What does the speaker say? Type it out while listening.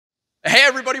Hey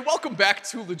everybody, welcome back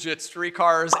to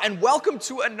LegitStreetCars and welcome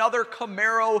to another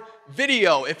Camaro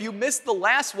video. If you missed the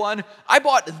last one, I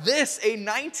bought this, a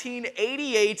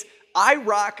 1988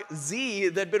 IROC Z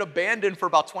that had been abandoned for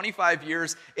about 25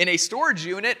 years in a storage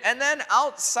unit and then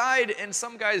outside in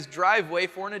some guy's driveway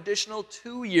for an additional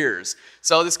 2 years.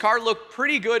 So this car looked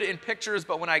pretty good in pictures,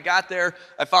 but when I got there,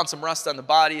 I found some rust on the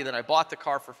body. Then I bought the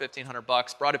car for 1,500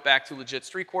 bucks, brought it back to Legit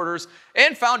Street Quarters,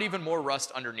 and found even more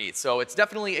rust underneath. So it's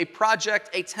definitely a project,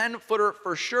 a 10-footer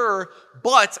for sure,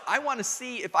 but I want to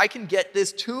see if I can get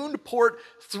this tuned Port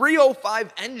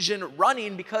 305 engine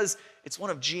running because it's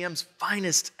one of GM's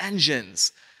finest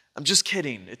engines. I'm just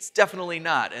kidding. It's definitely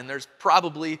not. And there's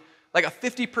probably like a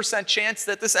 50% chance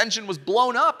that this engine was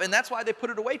blown up, and that's why they put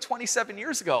it away 27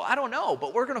 years ago. I don't know,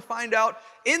 but we're going to find out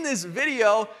in this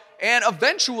video. And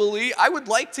eventually, I would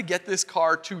like to get this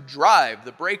car to drive.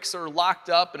 The brakes are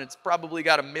locked up, and it's probably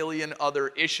got a million other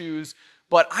issues.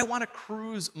 But I want to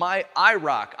cruise my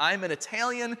IROC. I'm an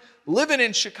Italian living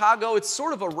in Chicago. It's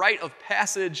sort of a rite of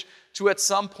passage to at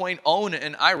some point own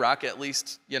an IROC, at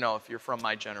least, you know, if you're from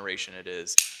my generation, it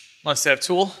is. Must have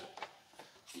tool.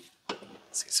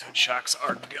 These hood shocks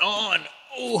are gone.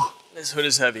 Oh, this hood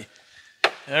is heavy.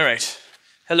 All right.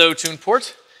 Hello,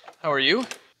 Tuneport. How are you?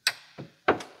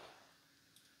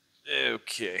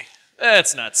 Okay.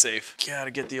 That's not safe.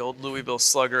 Gotta get the old Louisville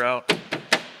Slugger out.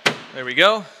 There we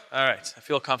go. All right, I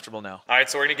feel comfortable now. All right,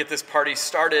 so we're gonna get this party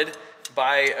started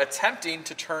by attempting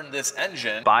to turn this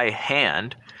engine by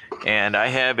hand. And I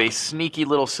have a sneaky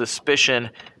little suspicion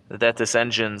that this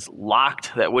engine's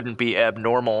locked. That wouldn't be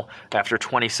abnormal after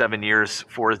 27 years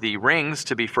for the rings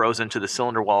to be frozen to the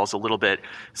cylinder walls a little bit.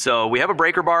 So we have a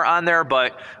breaker bar on there,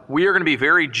 but we are going to be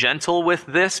very gentle with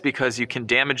this because you can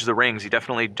damage the rings. You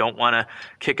definitely don't want to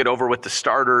kick it over with the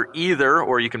starter either,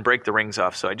 or you can break the rings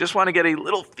off. So I just want to get a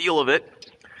little feel of it.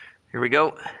 Here we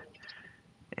go.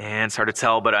 And it's hard to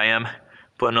tell, but I am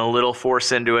putting a little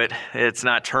force into it. It's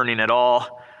not turning at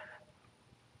all.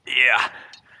 Yeah.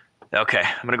 Okay,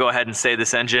 I'm gonna go ahead and say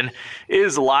this engine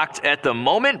is locked at the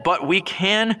moment, but we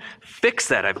can fix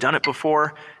that. I've done it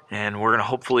before, and we're gonna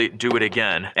hopefully do it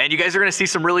again. And you guys are gonna see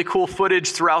some really cool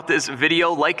footage throughout this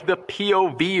video, like the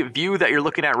POV view that you're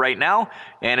looking at right now,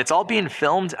 and it's all being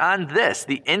filmed on this,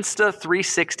 the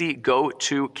Insta360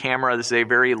 Go-To camera. This is a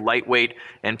very lightweight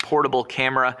and portable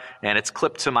camera, and it's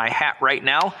clipped to my hat right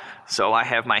now, so I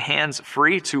have my hands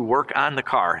free to work on the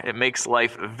car. It makes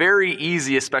life very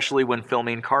easy, especially when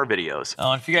filming car videos.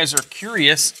 If you guys are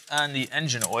curious on the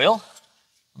engine oil,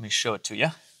 let me show it to you,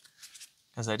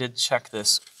 because I did check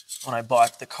this when I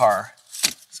bought the car.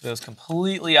 So if it was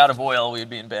completely out of oil, we would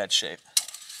be in bad shape.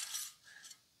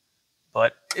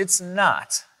 But it's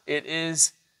not. It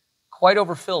is quite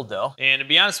overfilled though. And to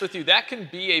be honest with you, that can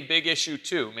be a big issue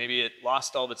too. Maybe it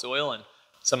lost all of its oil and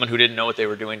someone who didn't know what they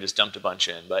were doing just dumped a bunch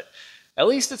in, but at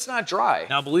least it's not dry.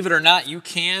 Now, believe it or not, you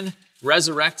can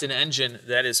resurrect an engine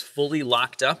that is fully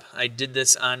locked up. I did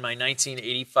this on my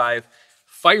 1985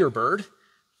 Firebird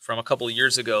from a couple of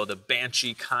years ago, the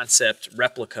Banshee concept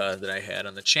replica that I had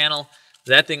on the channel.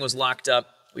 That thing was locked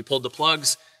up. We pulled the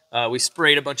plugs, we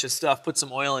sprayed a bunch of stuff, put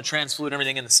some oil and trans fluid,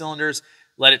 everything in the cylinders,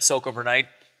 let it soak overnight,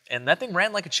 and that thing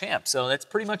ran like a champ. So that's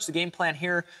pretty much the game plan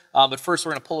here. But first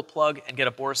we're gonna pull a plug and get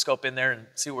a borescope in there and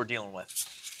see what we're dealing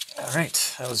with. All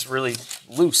right, that was really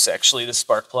loose actually, this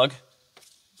spark plug.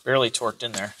 Barely torqued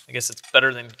in there. I guess it's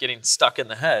better than getting stuck in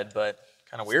the head, but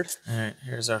kind of weird. All right,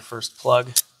 here's our first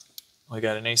plug. We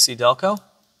got an AC Delco.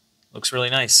 Looks really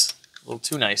nice, a little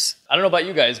too nice. I don't know about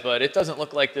you guys, but it doesn't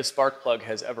look like this spark plug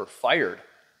has ever fired.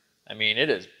 I mean, it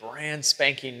is brand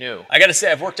spanking new. I gotta say,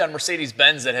 I've worked on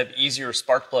Mercedes-Benz that have easier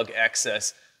spark plug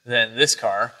access than this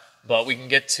car, but we can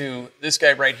get to this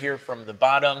guy right here from the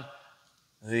bottom.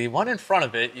 The one in front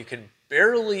of it, you can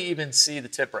barely even see the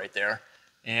tip right there.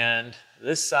 And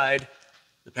this side,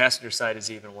 the passenger side,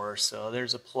 is even worse. So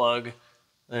there's a plug,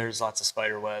 there's lots of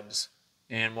spider webs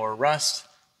and more rust.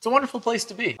 It's a wonderful place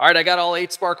to be. All right, I got all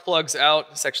 8 spark plugs out.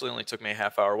 This actually only took me a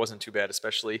half hour. It wasn't too bad,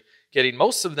 especially getting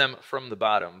most of them from the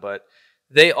bottom, but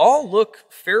they all look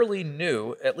fairly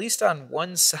new, at least on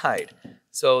one side.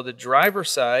 So the driver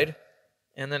side,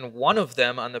 and then one of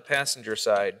them on the passenger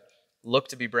side look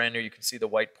to be brand new. You can see the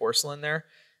white porcelain there.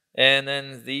 And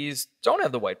then these don't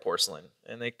have the white porcelain,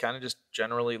 and they kind of just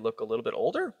generally look a little bit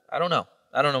older. I don't know.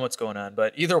 I don't know what's going on,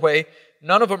 but either way,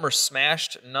 none of them are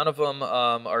smashed. None of them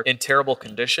are in terrible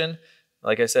condition.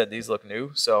 Like I said, these look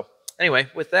new. So anyway,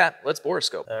 with that, let's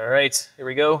borescope. All right, here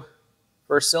we go.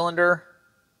 First cylinder,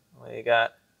 we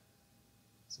got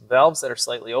some valves that are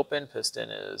slightly open. Piston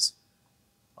is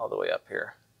all the way up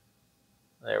here.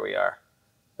 There we are.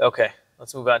 Okay,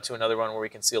 let's move on to another one where we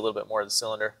can see a little bit more of the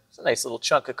cylinder. It's a nice little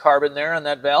chunk of carbon there on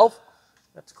that valve.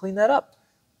 We have to clean that up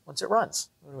once it runs.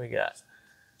 What do we got?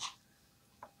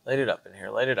 Light it up in here,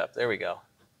 light it up. There we go.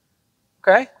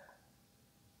 Okay.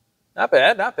 Not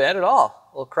bad at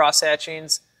all. Little cross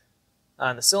hatchings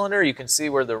on the cylinder. You can see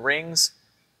where the rings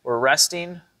were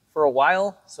resting for a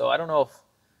while. So I don't know if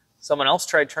someone else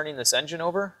tried turning this engine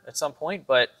over at some point,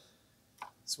 but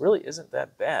this really isn't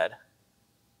that bad.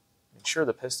 I'm sure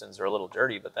the pistons are a little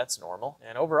dirty, but that's normal.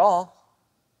 And overall,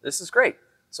 this is great.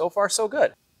 So far, so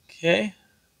good. Okay,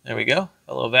 there we go.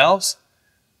 Hello valves.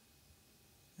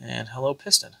 And hello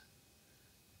piston.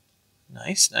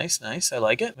 Nice, nice, nice. I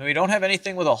like it. And we don't have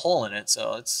anything with a hole in it,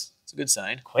 so it's a good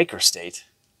sign. Quaker State.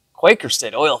 Quaker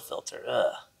State oil filter.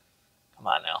 Ugh. Come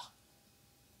on now.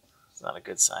 It's not a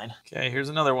good sign. Okay, here's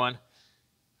another one.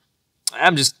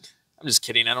 I'm just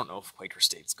kidding. I don't know if Quaker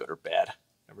State's good or bad.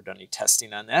 Never done any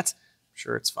testing on that. I'm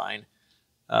sure it's fine.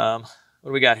 What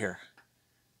do we got here?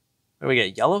 What do we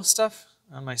got? Yellow stuff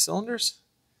on my cylinders?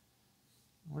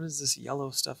 What is this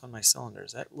yellow stuff on my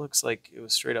cylinders? That looks like it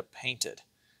was straight up painted.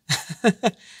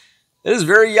 It is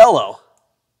very yellow.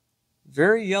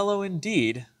 Very yellow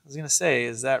indeed. I was going to say,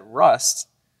 is that rust?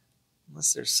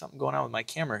 Unless there's something going on with my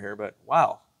camera here, but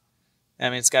wow. I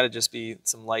mean, it's got to just be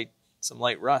some light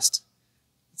rust.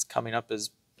 It's coming up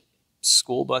as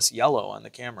school bus yellow on the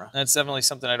camera. That's definitely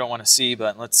something I don't want to see,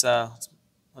 but let's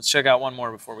check out one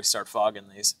more before we start fogging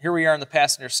these. Here we are on the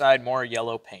passenger side, more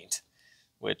yellow paint,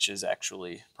 which is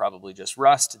actually probably just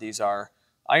rust. These are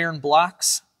iron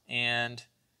blocks, and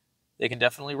they can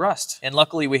definitely rust. And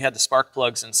luckily we had the spark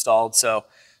plugs installed, so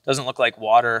it doesn't look like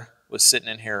water was sitting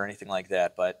in here or anything like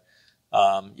that. But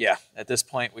yeah, at this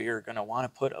point we are gonna wanna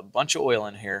put a bunch of oil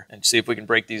in here and see if we can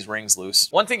break these rings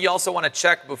loose. One thing you also wanna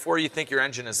check before you think your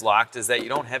engine is locked is that you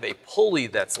don't have a pulley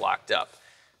that's locked up.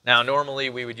 Now,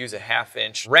 normally we would use a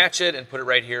 1/2-inch ratchet and put it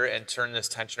right here and turn this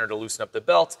tensioner to loosen up the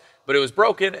belt, but it was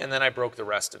broken and then I broke the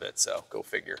rest of it, so go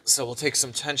figure. So we'll take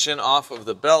some tension off of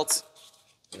the belt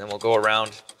and then we'll go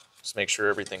around, just make sure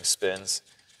everything spins.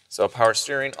 So power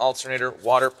steering, alternator,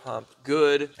 water pump,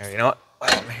 good. Here, you know what?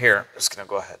 While I'm here, I'm just gonna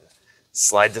go ahead and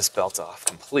slide this belt off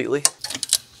completely.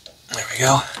 There we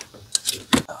go.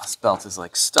 Oh, this belt is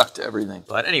like stuck to everything.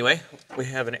 But anyway, we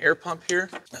have an air pump here.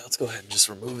 Now let's go ahead and just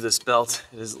remove this belt.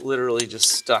 It is literally just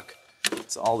stuck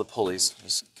to all the pulleys.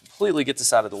 Just completely get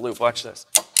this out of the loop. Watch this.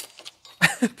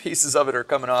 Pieces of it are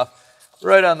coming off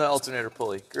right on the alternator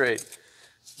pulley. Great.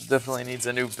 Definitely needs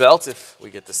a new belt if we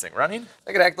get this thing running.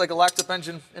 That could act like a locked up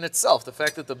engine in itself. The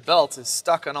fact that the belt is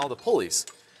stuck on all the pulleys.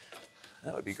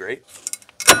 That would be great.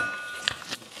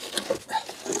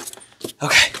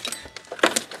 Okay.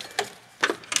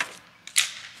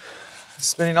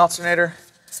 Spinning alternator,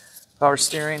 power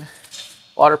steering,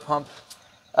 water pump,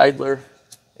 idler,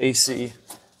 AC.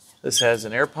 This has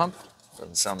an air pump.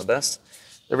 Doesn't sound the best.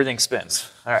 Everything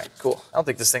spins. All right, cool. I don't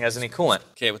think this thing has any coolant.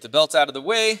 Okay, with the belt out of the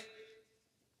way,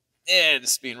 and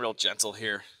just being real gentle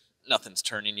here. Nothing's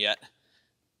turning yet.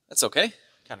 That's okay.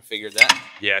 Kind of figured that.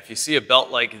 Yeah, if you see a belt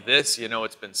like this, you know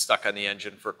it's been stuck on the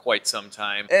engine for quite some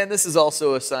time. And this is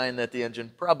also a sign that the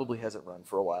engine probably hasn't run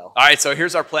for a while. All right, so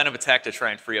here's our plan of attack to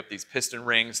try and free up these piston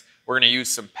rings. We're gonna use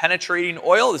some penetrating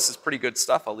oil. This is pretty good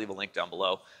stuff. I'll leave a link down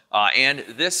below. And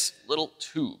this little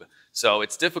tube. So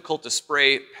it's difficult to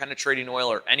spray penetrating oil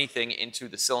or anything into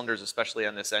the cylinders, especially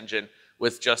on this engine,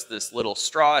 with just this little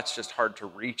straw. It's just hard to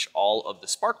reach all of the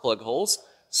spark plug holes.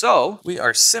 So we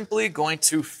are simply going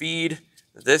to feed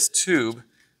this tube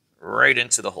right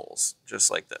into the holes, just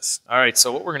like this. All right,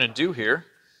 so what we're gonna do here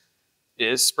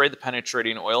is spray the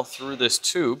penetrating oil through this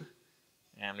tube.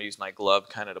 And I'm gonna use my glove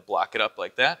kind of to block it up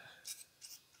like that.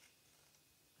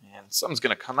 And something's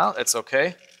gonna come out, that's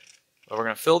okay. But we're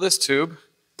gonna fill this tube,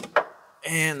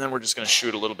 and then we're just gonna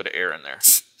shoot a little bit of air in there.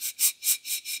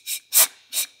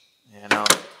 And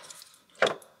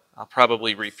I'll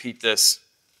probably repeat this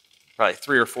probably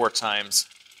 3 or 4 times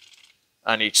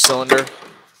on each cylinder.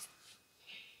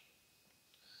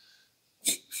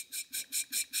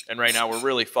 And right now we're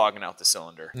really fogging out the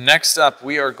cylinder. Next up,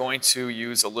 we are going to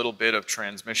use a little bit of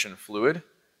transmission fluid.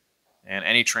 And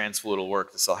any trans fluid will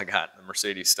work. That's all I got, the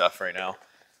Mercedes stuff right now.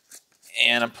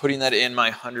 And I'm putting that in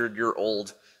my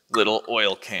 100-year-old little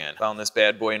oil can. Found this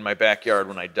bad boy in my backyard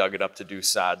when I dug it up to do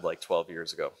sod like 12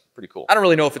 years ago. Pretty cool. I don't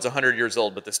really know if it's 100 years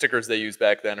old, but the stickers they used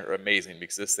back then are amazing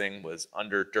because this thing was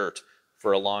under dirt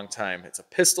for a long time. It's a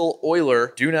pistol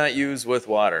oiler. Do not use with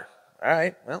water. All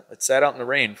right, well, it sat out in the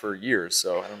rain for years,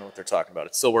 so I don't know what they're talking about.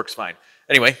 It still works fine.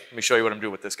 Anyway, let me show you what I'm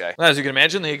doing with this guy. As you can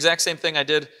imagine, the exact same thing I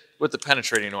did with the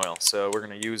penetrating oil. So we're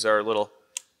gonna use our little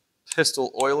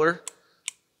pistol oiler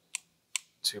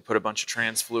So you put a bunch of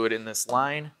trans fluid in this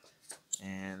line,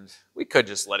 and we could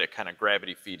just let it kind of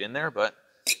gravity feed in there, but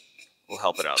we'll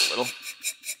help it out a little.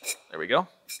 There we go.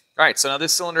 All right, so now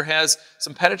this cylinder has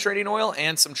some penetrating oil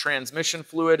and some transmission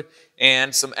fluid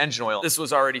and some engine oil. This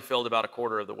was already filled about a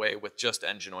quarter of the way with just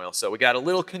engine oil. So we got a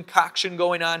little concoction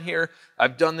going on here.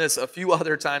 I've done this a few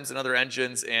other times in other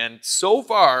engines, and so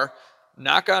far,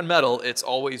 knock on metal, it's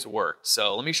always worked.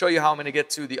 So let me show you how I'm gonna get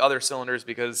to the other cylinders,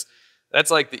 because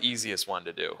that's like the easiest one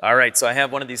to do. All right, so I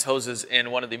have one of these hoses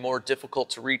in one of the more difficult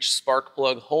to reach spark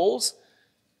plug holes,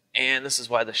 and this is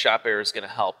why the shop air is gonna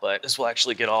help, but this will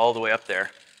actually get all the way up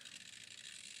there.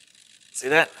 See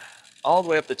that? All the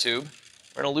way up the tube.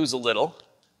 We're gonna lose a little.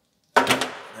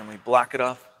 Then we block it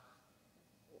off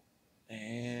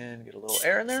and get a little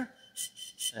air in there,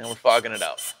 and we're fogging it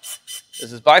out.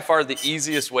 This is by far the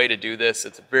easiest way to do this.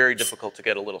 It's very difficult to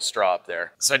get a little straw up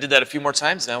there. So I did that a few more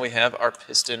times. Now we have our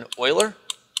piston oiler.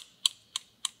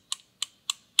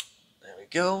 There we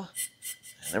go.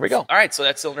 And there we go. All right, so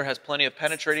that cylinder has plenty of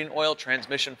penetrating oil,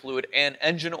 transmission fluid, and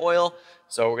engine oil.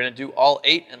 So we're gonna do all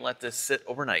 8 and let this sit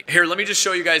overnight. Here, let me just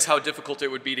show you guys how difficult it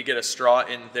would be to get a straw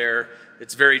in there.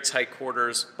 It's very tight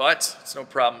quarters, but it's no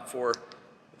problem for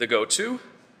the Go-To.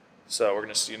 So we're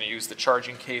just gonna use the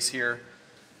charging case here,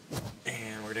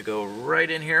 and we're gonna go right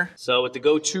in here. So with the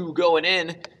Go-To going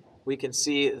in, we can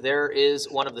see there is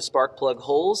one of the spark plug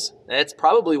holes. That's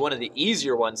probably one of the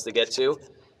easier ones to get to.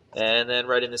 And then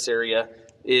right in this area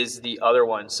is the other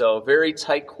one. So very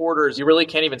tight quarters. You really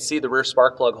can't even see the rear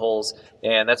spark plug holes,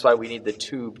 and that's why we need the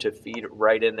tube to feed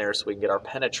right in there so we can get our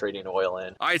penetrating oil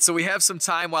in. All right, so we have some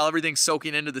time while everything's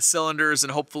soaking into the cylinders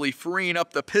and hopefully freeing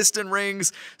up the piston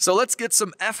rings. So let's get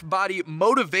some F-body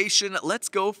motivation. Let's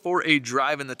go for a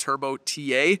drive in the Turbo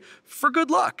TA for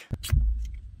good luck.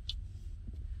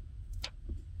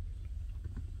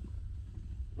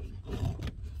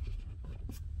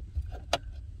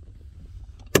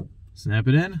 Snap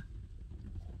it in.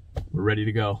 We're ready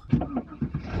to go. All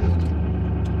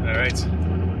right.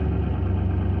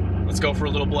 Let's go for a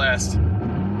little blast.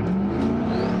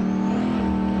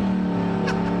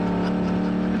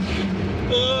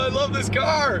 Oh, I love this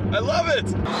car. I love it.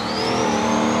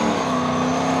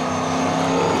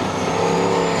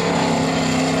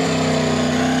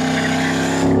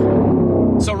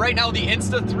 So right now the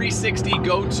Insta360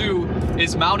 Go-To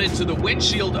is mounted to the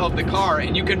windshield of the car,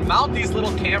 and you can mount these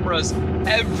little cameras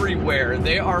everywhere.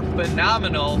 They are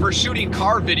phenomenal for shooting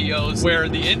car videos where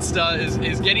the Insta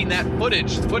is getting that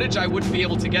footage I wouldn't be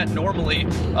able to get normally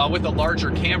with a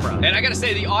larger camera. And I gotta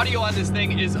say, the audio on this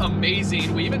thing is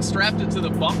amazing. We even strapped it to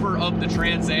the bumper of the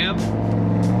Trans Am.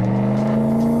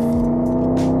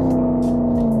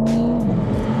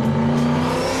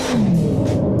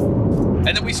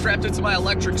 And then we strapped it to my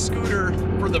electric scooter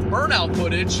for the burnout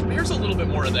footage. Here's a little bit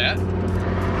more of that.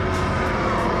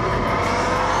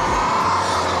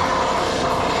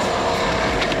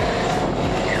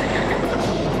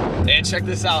 And check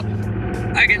this out.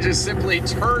 I can just simply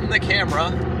turn the camera,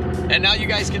 and now you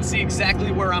guys can see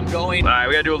exactly where I'm going. All right,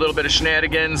 we gotta do a little bit of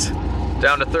shenanigans.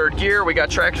 Down to 3rd gear, we got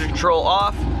traction control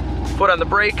off, foot on the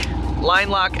brake, line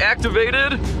lock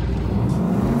activated.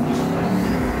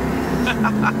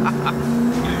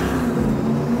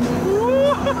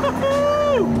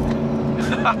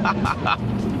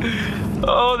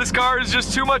 Oh, this car is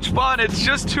just too much fun. It's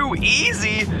just too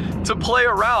easy to play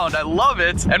around. I love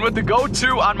it. And with the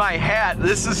Go-To on my hat,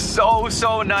 this is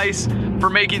so nice for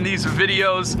making these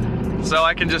videos. So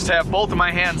I can just have both of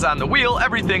my hands on the wheel.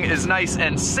 Everything is nice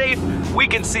and safe. We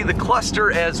can see the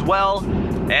cluster as well.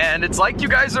 And it's like you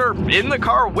guys are in the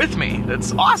car with me.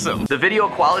 That's awesome. The video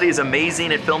quality is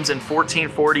amazing. It films in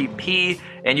 1440p,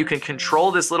 and you can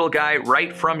control this little guy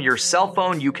right from your cell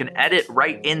phone. You can edit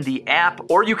right in the app,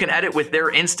 or you can edit with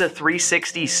their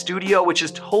Insta360 Studio, which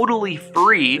is totally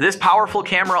free. This powerful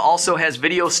camera also has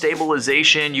video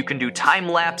stabilization. You can do time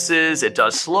lapses. It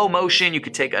does slow motion. You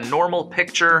could take a normal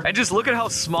picture. And just look at how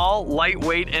small,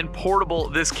 lightweight, and portable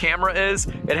this camera is.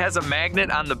 It has a magnet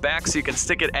on the back so you can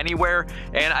stick it anywhere.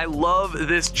 And I love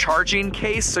this charging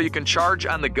case so you can charge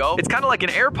on the go. It's kind of like an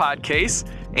AirPod case,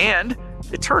 and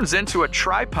it turns into a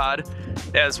tripod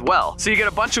as well. So you get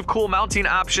a bunch of cool mounting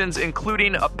options,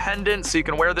 including a pendant, so you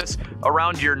can wear this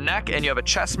around your neck, and you have a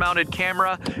chest mounted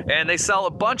camera, and they sell a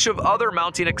bunch of other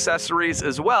mounting accessories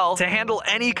as well to handle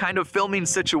any kind of filming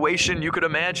situation you could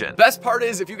imagine. Best part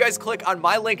is, if you guys click on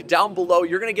my link down below,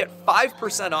 you're gonna get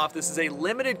 5% off. This is a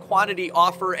limited quantity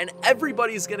offer, and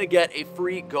everybody's gonna get a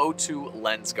free Go-To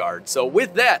lens guard. So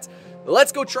with that,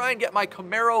 let's go try and get my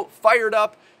Camaro fired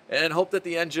up and hope that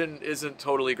the engine isn't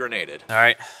totally grenaded. All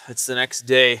right, it's the next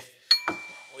day.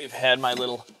 We've had my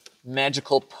little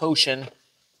magical potion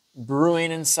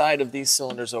brewing inside of these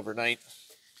cylinders overnight.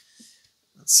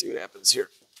 Let's see what happens here.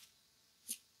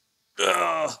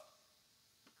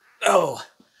 Oh,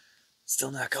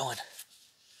 still not going.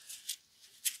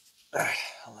 All right,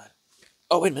 hold on.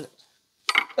 Oh, wait a minute.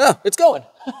 Oh, it's going.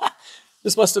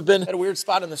 This must have been at a weird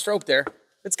spot in the stroke there.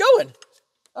 It's going.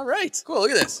 All right, cool,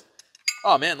 look at this.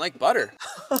 Oh man, like butter.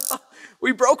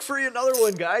 We broke free another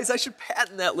one, guys. I should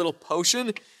patent that little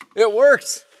potion. It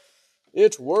worked.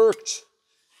 It worked.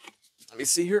 Let me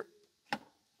see here.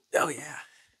 Oh yeah.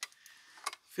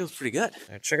 Feels pretty good.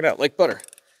 All right, check it out, like butter.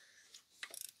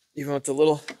 Even with the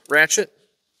little ratchet,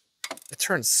 it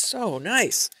turns so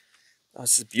nice. Oh,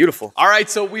 this is beautiful. All right,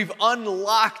 so we've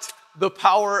unlocked the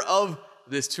power of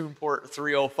this TunePort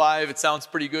 305. It sounds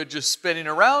pretty good just spinning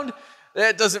around.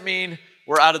 That doesn't mean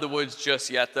we're out of the woods just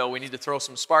yet, though. We need to throw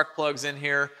some spark plugs in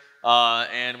here,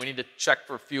 and we need to check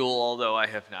for fuel, although I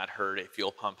have not heard a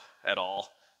fuel pump at all.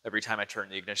 Every time I turn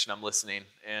the ignition, I'm listening,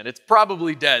 and it's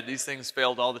probably dead. These things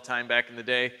failed all the time back in the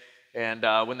day, and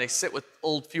when they sit with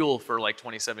old fuel for like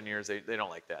 27 years, they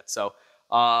don't like that. So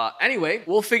anyway,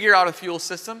 we'll figure out a fuel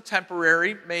system,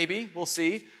 temporary maybe, we'll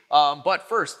see. But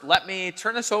first, let me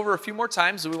turn this over a few more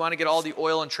times. We want to get all the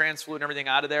oil and trans fluid and everything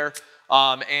out of there,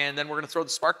 and then we're going to throw the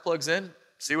spark plugs in,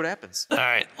 see what happens. All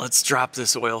right, let's drop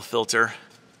this oil filter,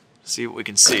 see what we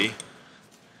can see.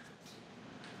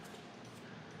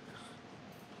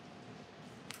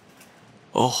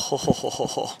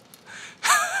 Oh,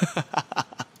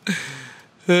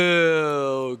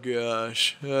 oh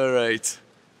gosh. All right.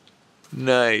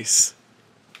 Nice.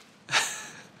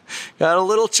 Got a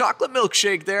little chocolate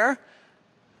milkshake there.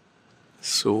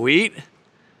 Sweet.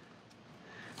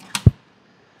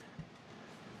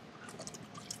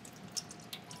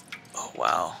 Oh,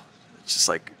 wow. It's just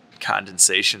like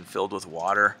condensation filled with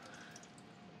water.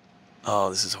 Oh,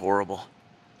 this is horrible.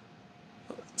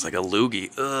 It's like a loogie.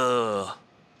 Ugh.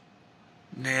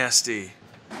 Nasty.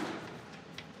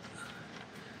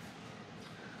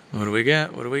 What do we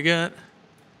got? What do we got?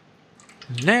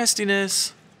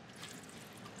 Nastiness.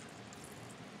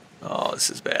 Oh, this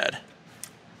is bad.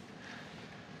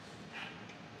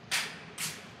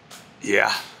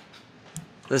 Yeah.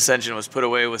 This engine was put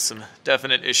away with some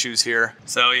definite issues here.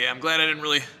 So yeah, I'm glad I didn't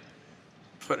really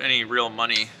put any real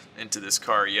money into this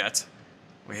car yet.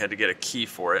 We had to get a key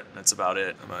for it. That's about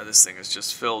it. This thing is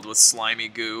just filled with slimy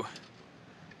goo.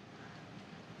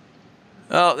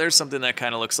 Oh, there's something that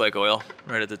kind of looks like oil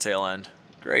right at the tail end.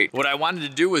 Great. What I wanted to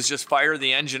do was just fire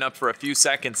the engine up for a few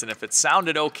seconds, and if it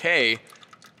sounded okay,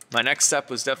 my next step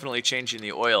was definitely changing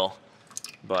the oil.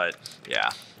 But yeah,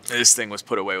 this thing was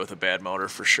put away with a bad motor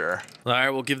for sure. All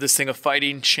right, we'll give this thing a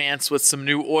fighting chance with some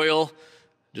new oil.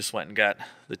 Just went and got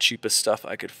the cheapest stuff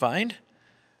I could find.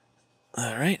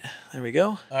 All right, there we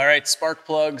go. All right, spark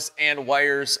plugs and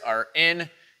wires are in,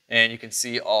 and you can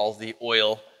see all the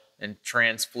oil and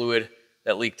trans fluid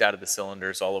that leaked out of the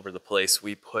cylinders all over the place.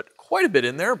 We put quite a bit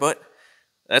in there, but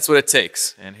that's what it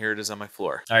takes. And here it is on my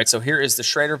floor. All right, so here is the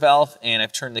Schrader valve, and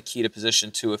I've turned the key to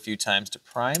position 2 a few times to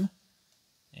prime.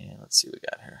 And let's see what we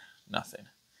got here. Nothing.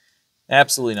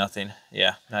 Absolutely nothing.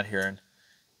 Yeah, not hearing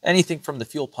anything from the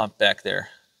fuel pump back there.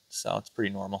 So it's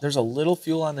pretty normal. There's a little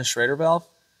fuel on the Schrader valve.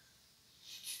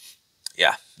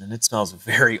 Yeah, and it smells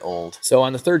very old. So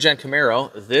on the 3rd gen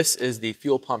Camaro, this is the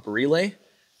fuel pump relay,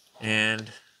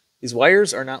 and these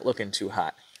wires are not looking too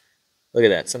hot. Look at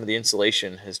that, some of the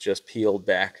insulation has just peeled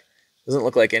back. Doesn't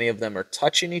look like any of them are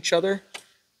touching each other,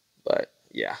 but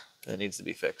yeah, that needs to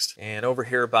be fixed. And over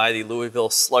here by the Louisville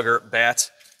Slugger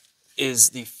bat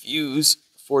is the fuse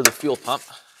for the fuel pump.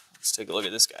 Let's take a look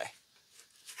at this guy.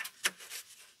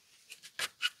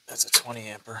 That's a 20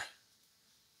 amper.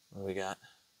 What do we got?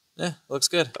 Yeah, looks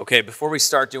good. Okay, before we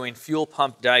start doing fuel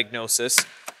pump diagnosis,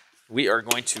 we are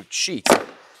going to cheat,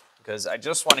 because I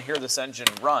just want to hear this engine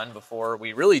run before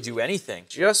we really do anything.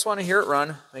 Just want to hear it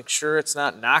run, make sure it's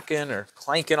not knocking or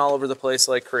clanking all over the place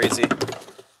like crazy.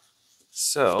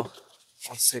 So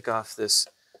let's take off this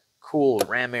cool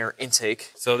ram air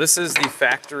intake. So this is the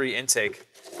factory intake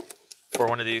for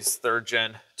one of these 3rd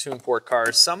gen TunePort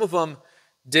cars. Some of them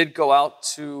did go out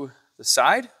to the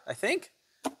side, I think.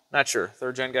 Not sure.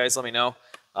 3rd gen guys, let me know.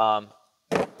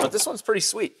 But this one's pretty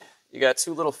sweet. You got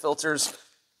 2 little filters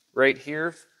right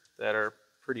here that are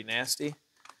pretty nasty.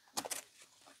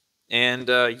 And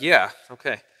yeah,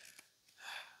 okay.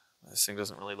 This thing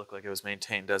doesn't really look like it was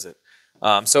maintained, does it?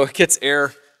 So it gets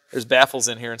air. There's baffles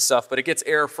in here and stuff, but it gets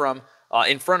air from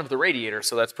in front of the radiator,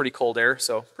 so that's pretty cold air.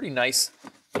 So pretty nice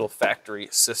little factory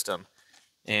system.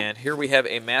 And here we have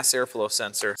a mass airflow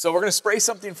sensor. So we're going to spray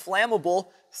something flammable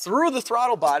through the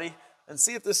throttle body and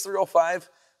see if this 305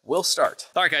 we'll start.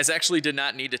 All right, guys, I actually did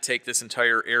not need to take this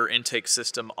entire air intake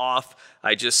system off.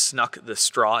 I just snuck the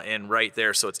straw in right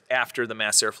there, so it's after the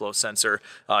mass airflow sensor.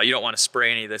 You don't want to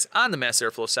spray any of this on the mass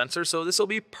airflow sensor, so this will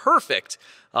be perfect.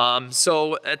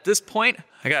 So at this point,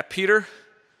 I got Peter.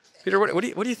 Peter, what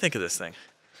do you think of this thing?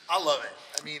 I love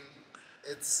it. I mean,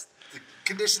 the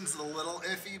conditions are a little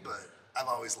iffy, but I've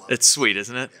always loved it. It's sweet,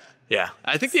 isn't it? Yeah.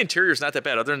 I think the interior is not that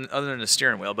bad, other than the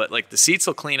steering wheel, but like the seats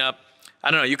will clean up. I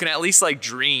don't know. You can at least like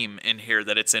dream in here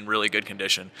that it's in really good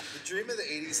condition. The dream of the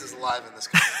 80s is alive in this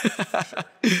car.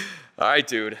 Sure. All right,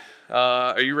 dude.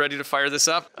 Are you ready to fire this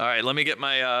up? All right, let me get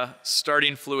my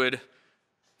starting fluid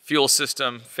fuel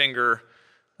system finger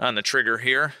on the trigger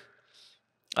here.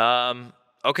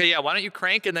 Okay, yeah, why don't you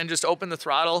crank and then just open the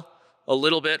throttle a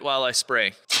little bit while I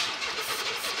spray.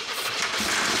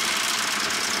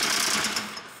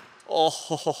 Oh,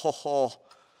 ho, ho, ho, ho.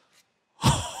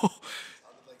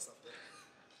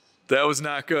 That was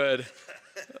not good.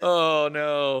 Oh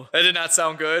no, that did not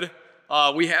sound good.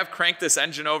 We have cranked this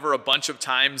engine over a bunch of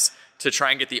times to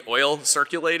try and get the oil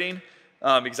circulating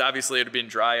because obviously it had been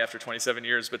dry after 27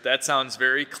 years, but that sounds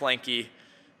very clanky.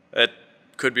 That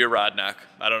could be a rod knock.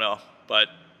 I don't know, but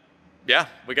yeah,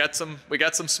 we got some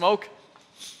smoke.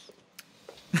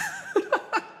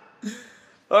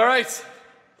 All right,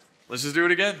 let's just do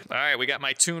it again. All right, we got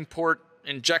my tune port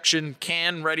injection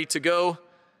can ready to go.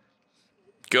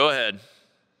 Go ahead.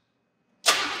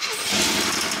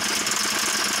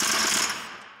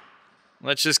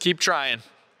 Let's just keep trying.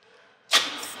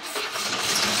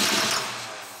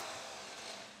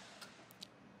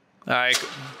 All right.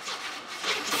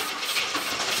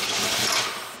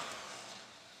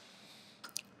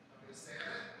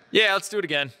 Yeah, let's do it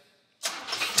again.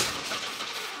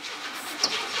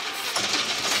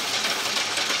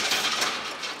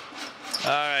 All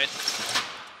right.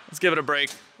 Let's give it a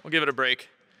break. We'll give it a break.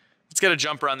 Let's get a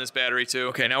jumper on this battery too.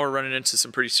 Okay, now we're running into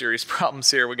some pretty serious problems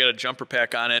here. We got a jumper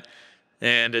pack on it,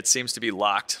 and it seems to be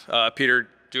locked. Peter,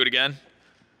 do it again.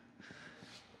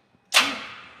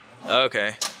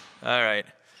 Okay, all right.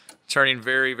 Turning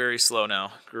very, very slow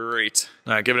now. Great.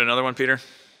 All right, give it another one, Peter.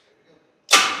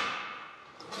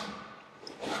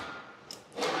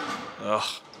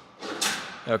 Oh.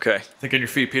 Okay. Think on your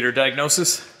feet, Peter.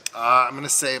 Diagnosis? I'm going to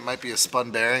say it might be a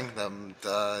spun bearing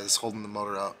that is holding the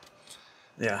motor up.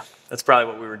 Yeah, that's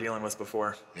probably what we were dealing with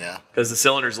before. Yeah. Because the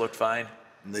cylinders looked fine.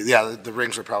 The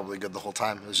rings were probably good the whole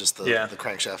time. It was just the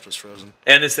crankshaft was frozen.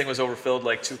 And this thing was overfilled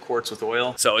like 2 quarts with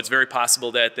oil. So it's very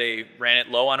possible that they ran it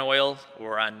low on oil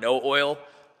or on no oil.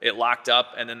 It locked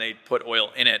up, and then they put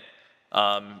oil in it in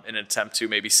an attempt to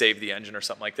maybe save the engine or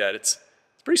something like that. It's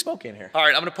pretty smoky in here. All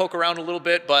right, I'm going to poke around a little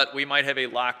bit, but we might have a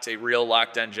real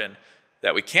locked engine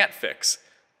that we can't fix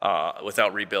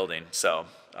without rebuilding. So,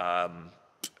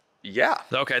 yeah.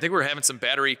 Okay, I think we're having some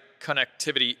battery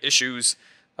connectivity issues.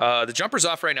 The jumper's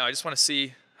off right now. I just want to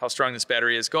see how strong this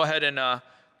battery is. Go ahead and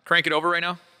crank it over right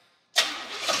now.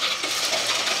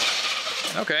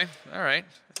 Okay, all right.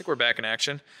 I think we're back in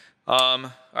action. All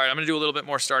right, I'm going to do a little bit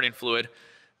more starting fluid.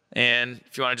 And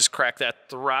if you want to just crack that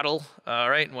throttle, all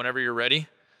right, whenever you're ready.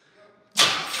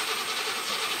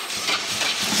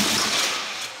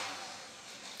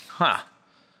 Huh.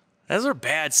 Those are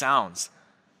bad sounds.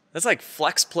 That's like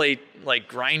flex plate, like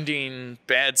grinding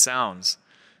bad sounds.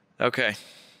 Okay.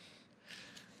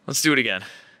 Let's do it again.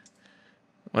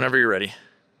 Whenever you're ready.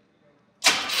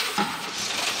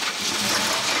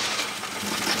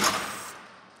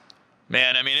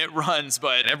 Man, I mean, it runs,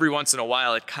 but every once in a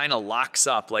while it kind of locks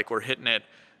up like we're hitting it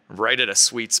right at a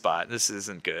sweet spot. This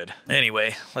isn't good.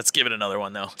 Anyway, let's give it another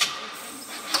one though.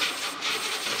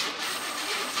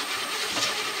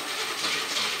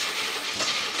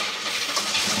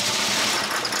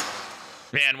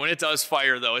 Man, when it does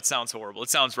fire though, it sounds horrible. It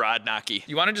sounds rod knocky.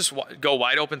 You want to just go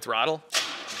wide open throttle?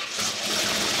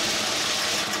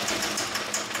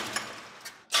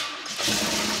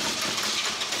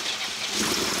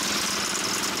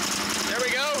 There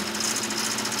we go.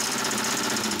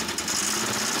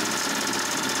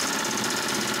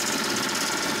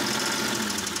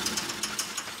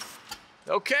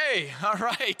 Okay, all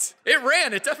right. It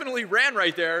ran, it definitely ran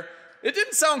right there. It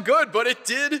didn't sound good, but it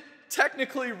did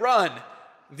technically run.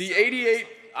 The 88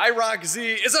 IROC Z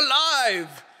is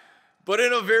alive, but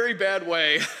in a very bad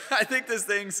way. I think this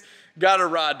thing's got a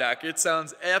rod knock. It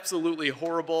sounds absolutely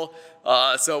horrible.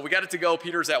 So we got it to go.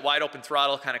 Peter's at wide open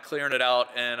throttle, kind of clearing it out,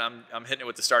 and I'm hitting it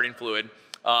with the starting fluid.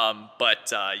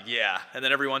 Yeah, and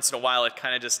then every once in a while it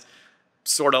kind of just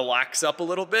sort of locks up a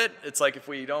little bit. It's like if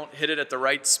we don't hit it at the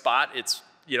right spot, it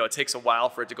takes a while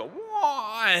for it to go,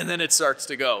 and then it starts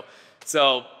to go.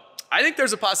 So I think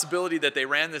there's a possibility that they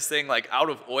ran this thing like out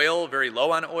of oil, very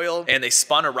low on oil, and they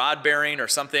spun a rod bearing or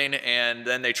something, and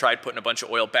then they tried putting a bunch of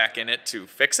oil back in it to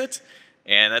fix it.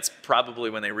 And that's probably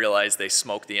when they realized they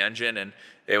smoked the engine, and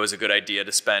it was a good idea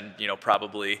to spend, you know,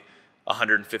 probably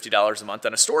 $150 a month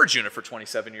on a storage unit for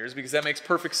 27 years, because that makes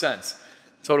perfect sense.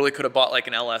 Totally could have bought like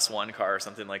an LS1 car or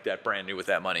something like that brand new with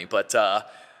that money. But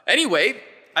anyway,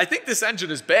 I think this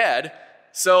engine is bad,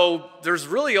 so there's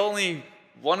really only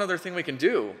one other thing we can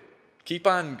do. Keep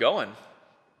on going.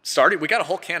 We got a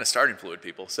whole can of starting fluid,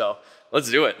 people, so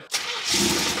let's do it.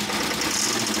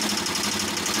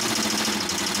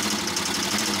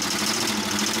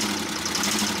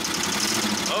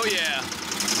 Oh yeah.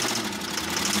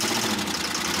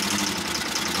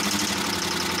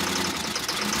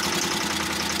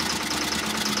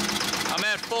 I'm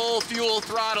at full fuel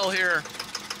throttle here.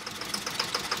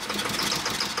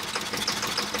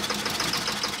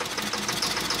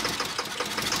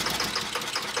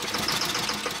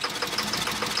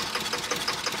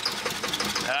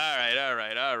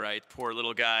 All right, poor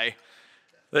little guy.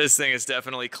 This thing is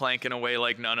definitely clanking away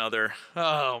like none other.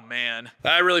 Oh man.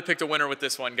 I really picked a winner with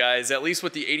this one, guys. At least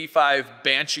with the 85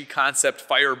 Banshee Concept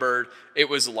Firebird, it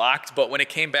was locked, but when it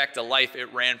came back to life,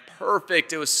 it ran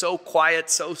perfect. It was so quiet,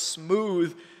 so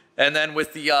smooth. And then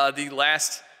with the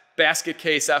last basket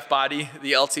case F-body,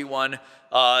 the LT1,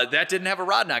 that didn't have a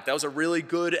rod knock. That was a really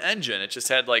good engine. It just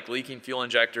had like leaking fuel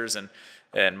injectors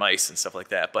and mice and stuff like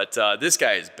that. But this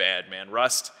guy is bad, man.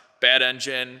 Rust, bad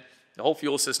engine. The whole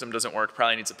fuel system doesn't work,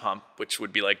 probably needs a pump, which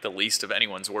would be like the least of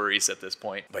anyone's worries at this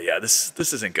point. But yeah, this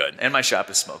isn't good. And my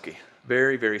shop is smoky.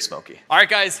 Very, very smoky. All right,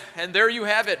 guys, and there you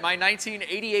have it. My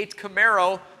 1988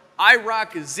 Camaro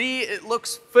IROC Z. It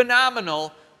looks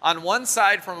phenomenal on one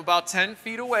side from about 10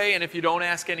 feet away, and if you don't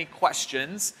ask any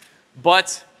questions.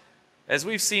 But as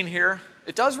we've seen here,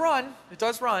 it does run,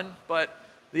 but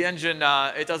the engine,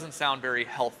 it doesn't sound very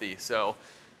healthy. So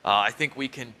I think we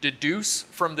can deduce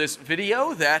from this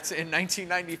video that in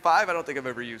 1995, I don't think I've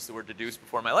ever used the word deduce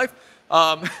before in my life,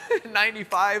 in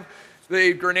 95,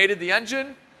 they grenaded the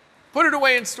engine, put it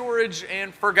away in storage,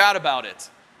 and forgot about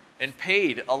it, and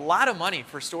paid a lot of money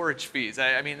for storage fees.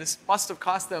 I mean, this must have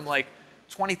cost them like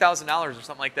 $20,000 or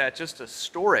something like that just to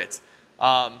store it.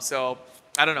 So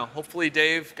I don't know. Hopefully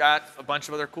Dave got a bunch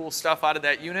of other cool stuff out of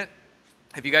that unit.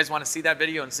 If you guys want to see that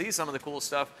video and see some of the cool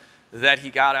stuff that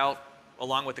he got out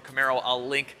along with the Camaro, I'll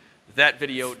link that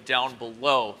video down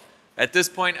below. At this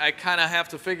point, I kind of have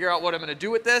to figure out what I'm going to do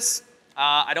with this.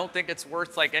 I don't think it's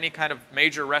worth like any kind of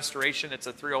major restoration. It's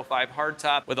a 305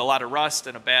 hardtop with a lot of rust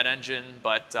and a bad engine,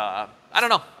 but I don't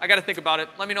know. I got to think about it.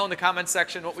 Let me know in the comments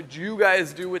section, what would you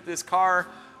guys do with this car?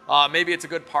 Maybe it's a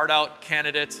good part out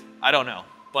candidate. I don't know.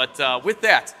 But with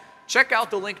that, check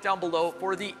out the link down below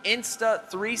for the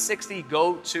Insta360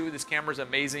 Go 2. This camera is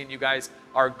amazing. You guys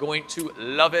are going to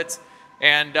love it.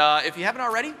 And if you haven't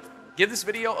already, give this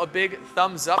video a big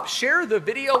thumbs up. Share the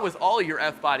video with all your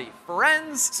F-Body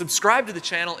friends. Subscribe to the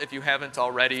channel if you haven't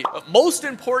already. But most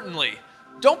importantly,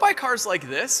 don't buy cars like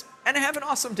this, and have an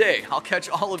awesome day. I'll catch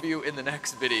all of you in the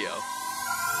next video.